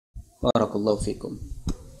Barakallahu feekum.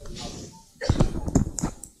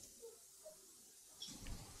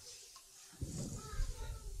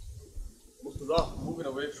 Murtaza, moving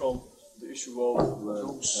away from the issue of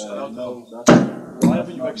drugs and alcohol, why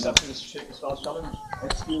haven't you accepted this Sheikh Asrar's challenge?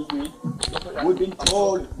 Excuse me. We've been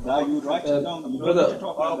told that you write it down. Brother,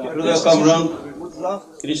 come round.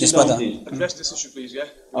 Yes, brother. Address this issue, please, yeah?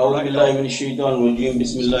 أعوذ بالله من الشيطان الرجيم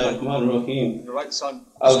بسم الله الرحمن الرحيم. The right son.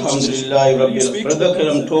 Alhamdulillah Rabbil. Brother,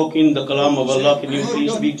 I'm talking the kalam of Allah. Can you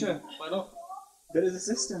please speak? Why not? There is a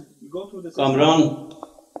system. You go through the system. Come round.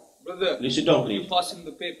 Brother, Please sit down, please. you pass him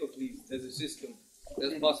the paper, please. There's a system.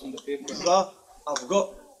 Let's pass him the paper. Murtaza, I've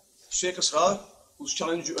got Sheikh Asrar who's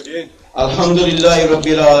challenged you again. Alhamdulillah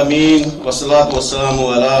Rabbil Alameen. Wassalatu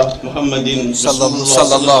wassalamu ala Muhammadin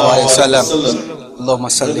Sallallahu alayhi wa sallam. Allahumma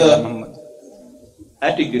salli ala Muhammad.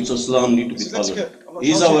 Etiquettes of Islam need to be followed.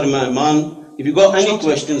 He's our man. If you got any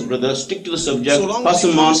questions, brother, stick to the subject. Pass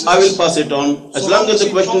them on. I will pass it on. As long as the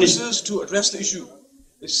question is to address the issue.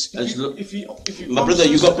 My brother,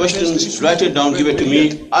 you got questions, write it down, give it to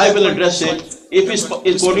me. I will address it. If it's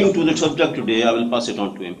according to the subject today, I will pass it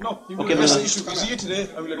on to him. No, he will address the issue. He's here today,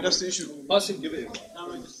 I will address the issue. Pass him, give it.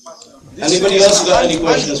 Anybody else got any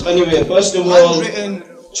questions? Anyway, first of all, handwritten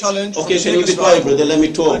challenge. okay, can you be quiet, brother? Let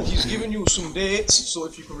me talk. And he's given you some dates, so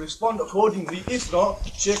if you could respond accordingly. If not,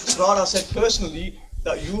 Sheikh Asrar has said personally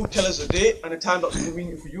that you tell us a date and a time that's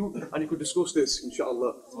convenient for you, and you could discuss this,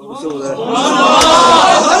 inshallah.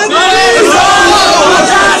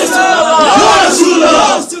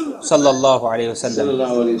 Sallallahu alayhi wa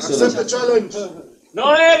sallam. Accept the challenge.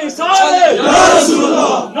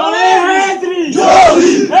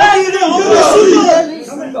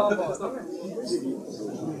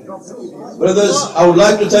 Brothers, I would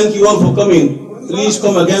like to thank you all for coming. Please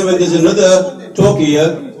come again when there's another talk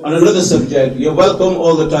here on another subject. You're welcome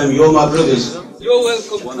all the time. You're my brothers. You're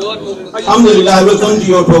welcome. God welcome. Alhamdulillah, I will come to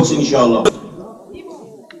your talks, inshallah.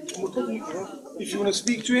 If you want to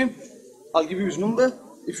speak to him, I'll give you his number.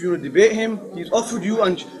 If you want to debate him, he's offered you,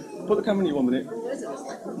 and put the camera in 1 minute.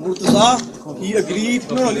 Murtaza, he agreed.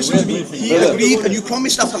 No, listen to me. He agreed, and you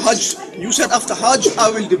promised after Hajj. You said after Hajj, I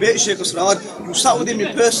will debate Sheikh Asrar. You sat with him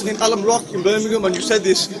in person in Alam Rock in Birmingham, and you said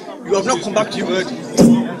this. You have not come back to your word.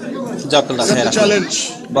 Jazakallah Accept the khair.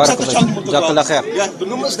 challenge. Barakallah. Jazakallah khair. Yeah, the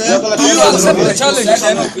number's there. Do you accept the challenge?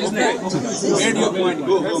 Made your point.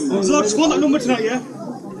 Go home. So just call that number tonight, yeah?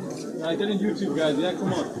 I did in YouTube, guys. Yeah,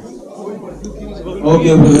 come on.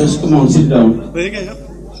 Okay, brothers, come on, sit down. There you go, yeah.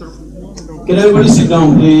 Can everybody sit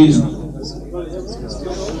down, please?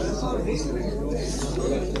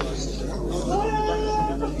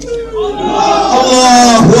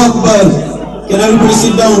 Allahu Akbar. Can everybody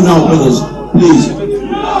sit down now, brothers? Please.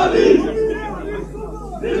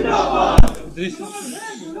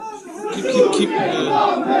 Keep,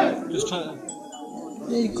 just try to...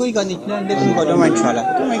 कोई गल नहीं, let him go. Don't mind, inshallah.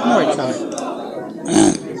 Don't ignore it, inshallah.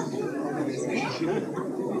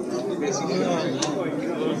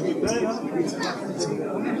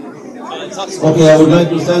 Okay, I would like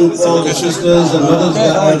to thank all the sisters and mothers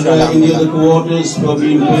that are in the other quarters for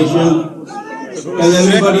being patient. Can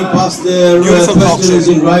everybody pass their questions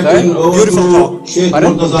in writing over to Sheikh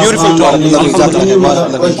Murtaza Khan, and he will continue with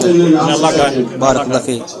that question and answer session. Barakallah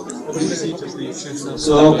feek.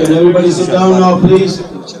 So can everybody sit down now, please?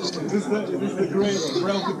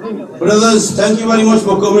 Brothers, thank you very much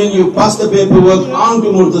for coming. You passed the paperwork on to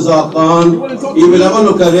Murtaza Khan. He will have a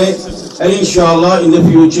look at it, and inshallah in the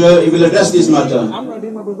future he will address this matter.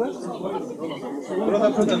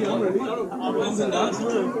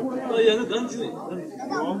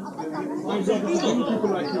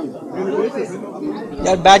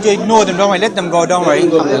 Yeah, bad you ignore them, don't worry, let them go, don't worry.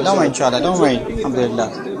 Don't worry, inshallah, don't worry. Alhamdulillah.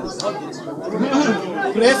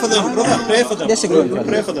 Pray for them, brother. Pray for them. Yes, good.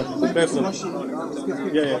 Pray for them. Pray for them.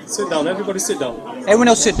 Yeah, yeah. Sit down. Everybody sit down. Everyone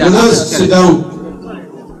else sit down. Brothers, sit down.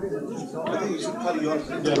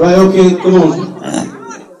 Right, okay, come on.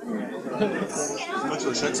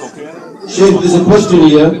 Sheikh, there's a question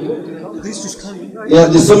here. Yeah,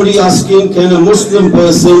 there's somebody asking, can a Muslim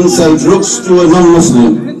person sell drugs to a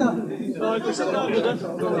non-Muslim?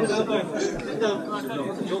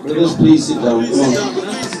 Brothers, please sit down.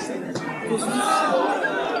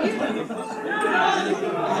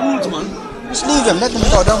 Come on. Just leave them, let them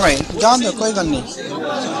go, don't worry. John, koi gal nahi.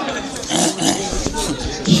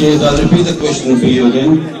 Sheikh, I'll repeat the question for you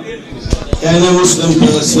again. Can a Muslim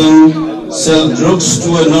person sell drugs to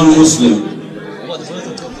a non-Muslim?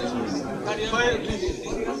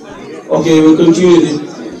 Okay, we'll continue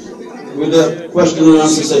with the question and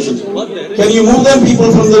answer session. Can you move them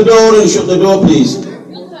people from the door and shut the door, please?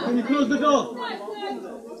 Can you close the door?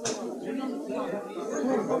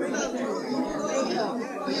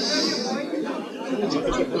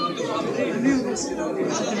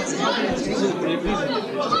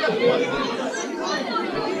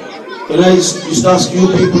 Can I just ask you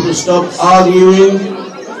people to stop arguing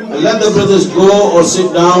and let the brothers go or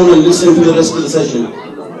sit down and listen to the rest of the session?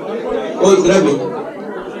 Oh, grab it.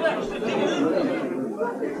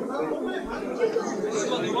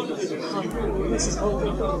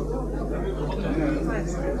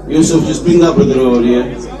 Yusuf, just bring that brother over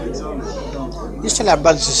here. Just tell our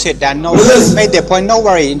brothers to sit down. No, Brothers. made their point. No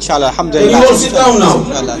worry, inshallah. Alhamdulillah. Can you all sit down now?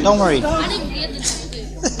 Inshallah, don't worry.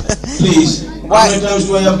 Please. Why? How many times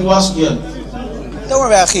do I have to ask you? Don't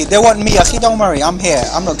worry, Akhi. They want me, Akhi. Don't worry. I'm here.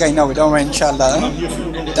 I'm not going nowhere. Don't worry, inshallah.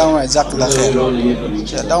 Don't worry, Jazakallah khair.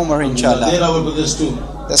 Inshallah, don't worry, inshallah. They're our brothers too.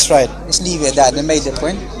 That's right. Just leave it at that. They made their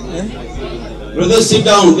point. Yeah? Brothers, sit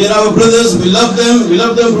down. They're our brothers. We love them. We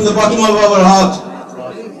love them from the bottom of our heart.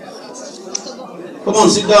 Come on,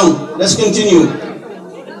 sit down. Let's continue.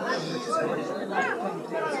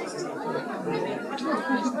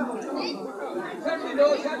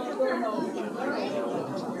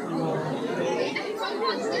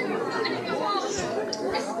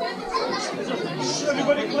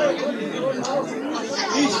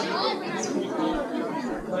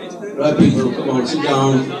 Right, people, come on, sit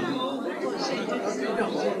down.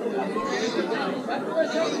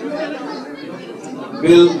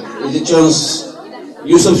 Bill, is it chance?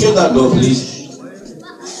 Yusuf, shut that door, please.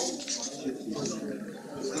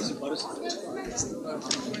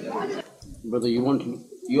 Brother, you wanted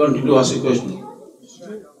to ask a question?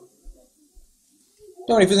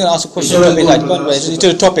 Don't worry, if you're going to ask a question, don't be like, don't worry. It's to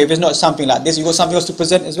the topic. If it's not something like this, you got something else to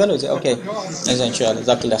present as well, or is it okay? Yes, inshallah.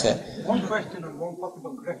 Jazakallah khair. One question and one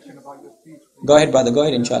possible correction about your speech. Go ahead, brother. Go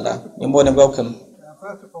ahead, inshallah. You're more than welcome.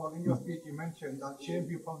 First of all, in your speech you mentioned that shame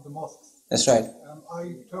be upon the mosques. That's right.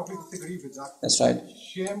 I totally disagree with that. That's right.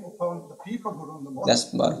 Shame upon the people who run the mosque. That's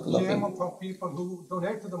barakallah. Shame upon people who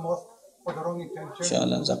donate to the mosque for the wrong intention.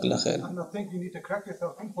 Inshallah, jazakallah khair. And I think you need to correct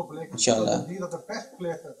yourself in public. Inshallah. These are the best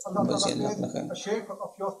places. Allah says a sheikh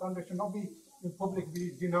of your standard should not be in public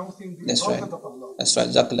be denouncing the prophet of Allah. That's right,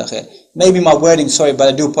 jazakallah khair. Maybe my wording, sorry, but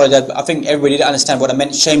I do apologize. But I think everybody did understand what I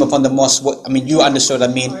meant. Shame upon the mosque. You understood what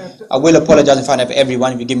I mean. I will apologize in front of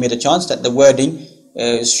everyone if you give me the chance that the wording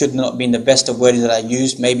should not be in the best of wording that I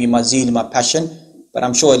used. Maybe my zeal, my passion. But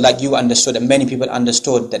I'm sure, like you understood, and many people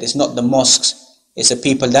understood that it's not the mosques, it's the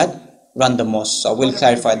people that run the mosque. So I will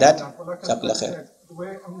clarify that. Jazakallah khair.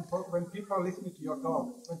 When people are listening to your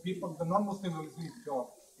talk, when people, the non-Muslims are listening to your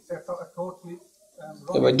talk, it's a totally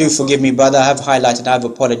but do forgive me, brother. I have highlighted, I have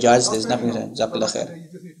apologized. There's nothing to Jazakallah khair.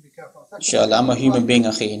 Inshallah, I'm a human being,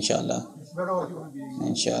 akhi, inshallah.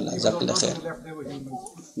 Inshallah, Jazakallah khair.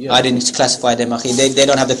 I didn't classify them, akhi. They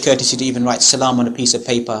don't have the courtesy to even write salam on a piece of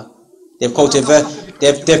paper. They've quoted,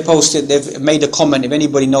 they've posted, they've made a comment. If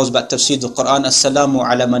anybody knows about tafsir the Quran, as-salamu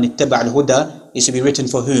ala man ittaba al-huda, is to be written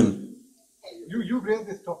for whom? You raised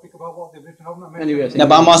this topic about what they've written. No,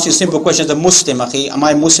 but I'm asking a simple question as a Muslim, akhi. Am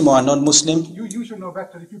I Muslim or a non-Muslim? You should know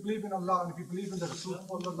better. If you believe in Allah and if you believe in the Rasul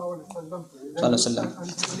sallallahu alaihi wasallam, and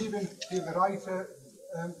if you believe in his writer,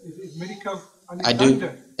 his miracle, and I do.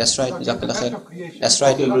 That's right. Jazakallah khair. That's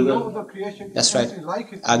right. That's right.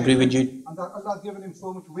 I agree with you. And that Allah has given him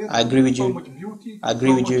so much wisdom, I agree with so you. much beauty, I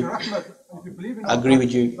agree with you. And if you believe in I agree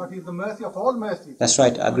with you. that is the mercy of all mercy. That's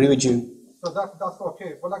right. I agree with you. So that's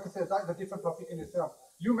okay. But like I said, that's a different topic in itself.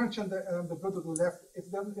 You mentioned the brothers who left. If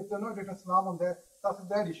they're not written Islam on there, that's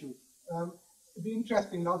their issue. It'd be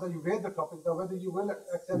interesting now that you raised the topic, that whether you will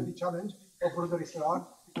accept the challenge of Brother Israr.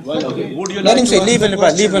 Well, okay. Would you Let him say, leave him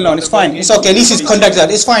alone. It's fine. It's okay. At least he's conducted that.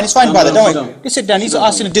 It's fine, brother. Don't worry. Just sit down. He's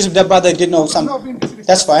asking if that brother did know something.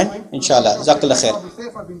 That's fine. Inshallah. Jazakallah khair.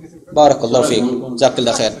 Barakallahu feek.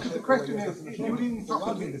 Jazakallah khair. The question is, during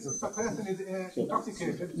talking, if a person is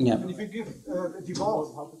intoxicated, and if you give divorce,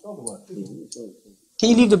 Can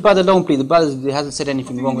you leave the brother alone, please? The brother hasn't said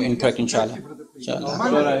anything wrong or incorrect, inshallah.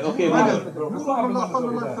 Inshallah. Okay,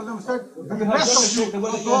 Rasulullah said, the best of you,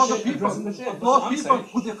 of all the people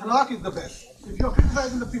whose akhlaq is the best. If you're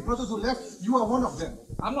criticizing the brothers who left, you are one of them.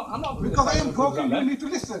 I'm not Because I am talking, you need to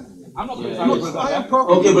listen. I'm not criticizing I am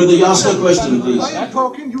talking. Okay, brother, you ask a question, please. I am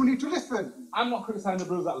talking, you need to listen. I'm not criticizing the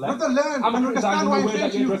brothers that left. Brother, learn I'm and criticizing understand why the way I'm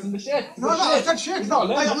that saying you're to addressing the sheikh. No, I said sheikh. No,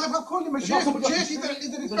 I'm not calling him a sheikh. Sheikh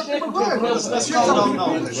is a respectable word.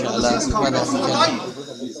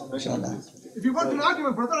 Inshallah. If you want an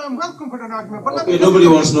argument, brother, I'm welcome for an argument. But Okay, nobody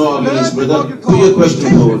wants no arguments, brother. Put your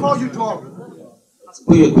question forward. Before you talk.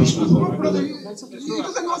 Put your question forward. Brother, he doesn't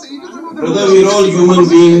know the Brother, we're all human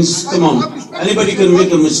beings. Come on. Anybody can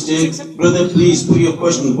make a mistake. Brother, please put your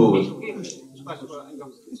question forward.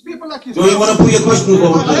 It's people like you. Do you want to put your question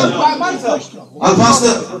forward, brother?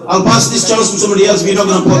 I'll pass this chance to somebody else. We're not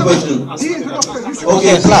going to put questions.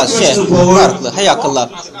 Okay, class, yeah.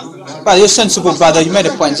 Hayakallah. But you're sensible, brother. You made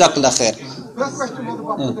a point. Jazakallah khair. First question was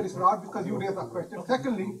about whether it's right because you raised that question.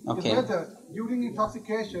 Secondly, is whether during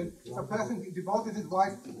intoxication, if a person divorces his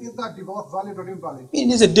wife, is that divorce valid or invalid?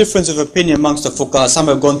 There's a difference of opinion amongst the fuqaha. Some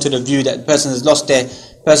have gone to the view that the person has lost their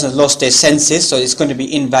senses, so it's going to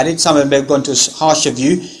be invalid. Some have gone to a harsher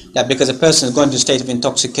view that because a person has gone to a state of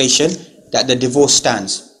intoxication, that the divorce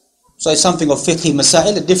stands. So it's something of fiqh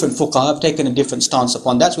masail. The different fuqaha have taken a different stance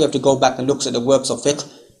upon that. So we have to go back and look at the works of fiqh,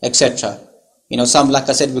 etc. Some, like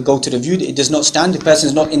I said, will go to the view that it does not stand, the person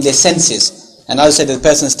is not in their senses. And others said that the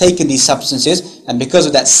person has taken these substances, and because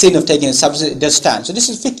of that sin of taking the substances, it does stand. So this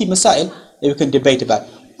is fiqh masail that we can debate about.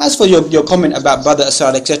 As for your comment about brother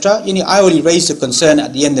Asrar, etc., I only raised the concern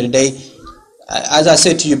at the end of the day. As I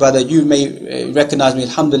said to you, brother, you may recognize me,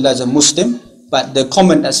 alhamdulillah, as a Muslim, but the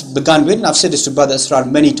comment that's begun with, and I've said this to brother Asrar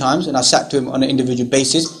many times, and I've sat to him on an individual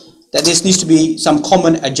basis, that there needs to be some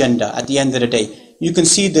common agenda at the end of the day. You can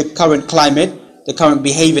see the current climate, the current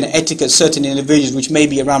behavior and etiquette of certain individuals which may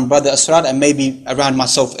be around brother Asrar and maybe around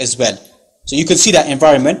myself as well. So you can see that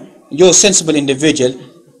environment. You're a sensible individual.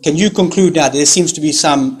 Can you conclude now that there seems to be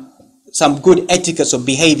some good etiquette of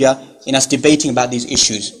behavior in us debating about these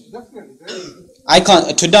issues? I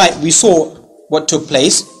can't. Tonight we saw what took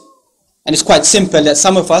place, and it's quite simple that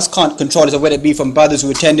some of us can't control it, whether it be from brothers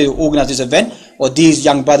who attended or organized this event or these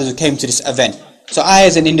young brothers who came to this event. So I,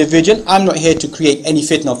 as an individual, I'm not here to create any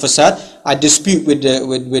fitna or fasad. I dispute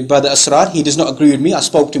with brother Asrar. He does not agree with me. I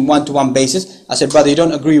spoke to him one-to-one basis. I said, brother, you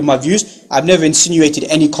don't agree with my views. I've never insinuated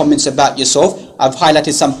any comments about yourself. I've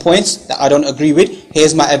highlighted some points that I don't agree with.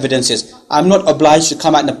 Here's my evidences. I'm not obliged to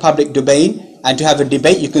come out in the public domain and to have a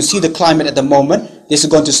debate. You can see the climate at the moment. This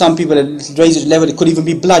has gone to some people at raised level. It could even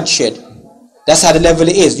be bloodshed. That's how the level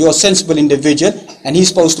it is. You're a sensible individual, and he's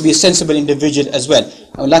supposed to be a sensible individual as well.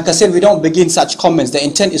 And like I said, we don't begin such comments. The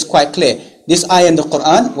intent is quite clear. This ayah in the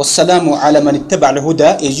Quran, وَالسَّلَامُ عَلَى مَنِ اتَّبَعَ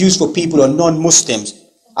الْهُدَى, is used for people who are non-Muslims.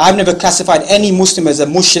 I've never classified any Muslim as a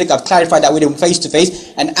mushrik. I've clarified that with him face to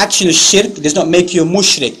face. An action of shirk does not make you a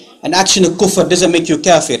mushrik. An action of kufr doesn't make you a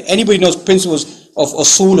kafir. Anybody knows principles of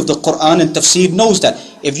usul of the Quran and tafsir knows that.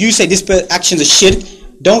 If you say this action is a shirk,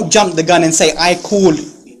 don't jump the gun and say, I call,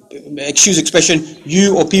 excuse expression,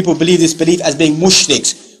 you or people believe this belief as being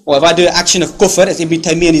mushriks. Or if I do an action of kufr, as Ibn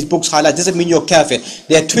Taymiyyah in his books highlight, doesn't mean you're kafir.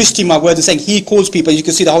 They are twisting my words and saying he calls people, you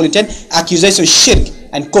can see the whole intent, accusation of shirk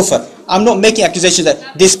and kufr. I'm not making accusations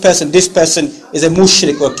that this person is a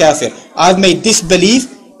mushrik or kafir. I've made this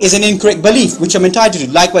belief is an incorrect belief, which I'm entitled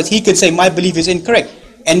to. Likewise, he could say my belief is incorrect.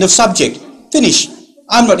 End of subject. Finish.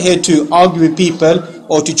 I'm not here to argue with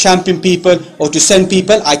people or to champion people or to send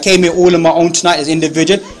people. I came here all on my own tonight as an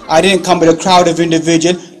individual. I didn't come with a crowd of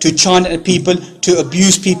individuals to chant at people, to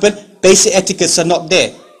abuse people. Basic etiquettes are not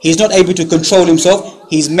there. He's not able to control himself.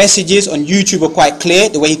 His messages on YouTube are quite clear.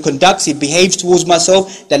 The way he conducts, he behaves towards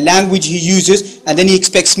myself, the language he uses, and then he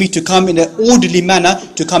expects me to come in an orderly manner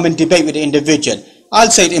to come and debate with the individual. I'll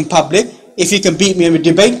say it in public. If he can beat me in a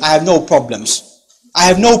debate, I have no problems. I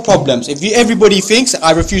have no problems. If everybody thinks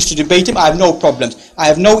I refuse to debate him, I have no problems. I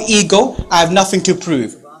have no ego. I have nothing to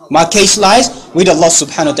prove. My case lies with Allah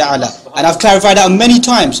subhanahu wa ta'ala. And I've clarified that many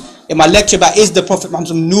times. In my lecture about is the Prophet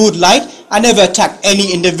Muhammad nude light, I never attacked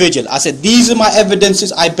any individual. I said these are my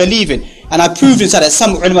evidences I believe in. And I proved inside that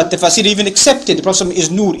some ulama tafsir even accepted the Prophet is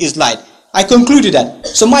nude, is light. I concluded that.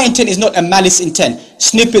 So my intent is not a malice intent.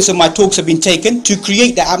 Snippets of my talks have been taken to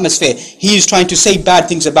create the atmosphere. He is trying to say bad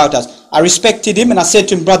things about us. I respected him and I said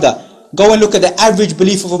to him, brother, go and look at the average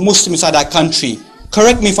belief of a Muslim inside our country.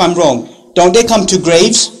 Correct me if I'm wrong. Don't they come to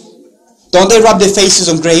graves? Don't they rub their faces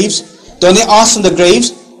on graves? Don't they ask on the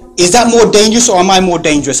graves? Is that more dangerous or am I more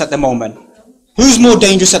dangerous at the moment? Who's more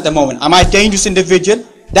dangerous at the moment? Am I a dangerous individual?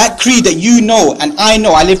 That creed that you know and I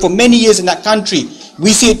know, I lived for many years in that country.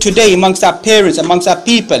 We see it today amongst our parents, amongst our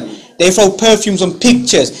people. They throw perfumes on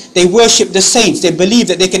pictures. They worship the saints. They believe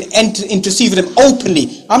that they can intercede for them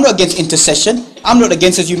openly. I'm not against intercession. I'm not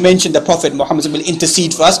against, as you mentioned, the Prophet Muhammad will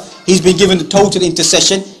intercede for us. He's been given the total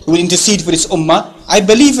intercession. He will intercede for this ummah. I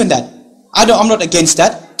believe in that. I'm not against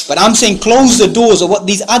that. But I'm saying close the doors of what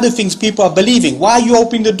these other things people are believing. Why are you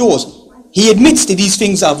opening the doors? He admits that these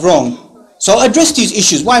things are wrong. So address these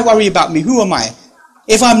issues. Why worry about me? Who am I?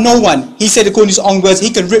 If I'm no one, he said according to his own words, he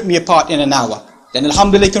can rip me apart in an hour. Then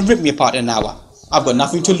alhamdulillah, he can rip me apart in an hour. I've got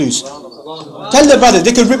nothing to lose. Tell the brothers,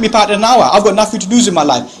 they can rip me apart in an hour. I've got nothing to lose in my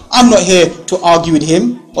life. I'm not here to argue with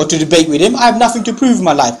him or to debate with him. I have nothing to prove in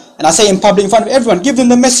my life. And I say in public in front of everyone, give them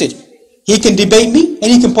the message. He can debate me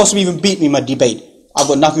and he can possibly even beat me in my debate. I've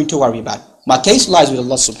got nothing to worry about. My case lies with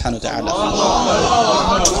Allah subhanahu wa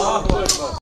ta'ala.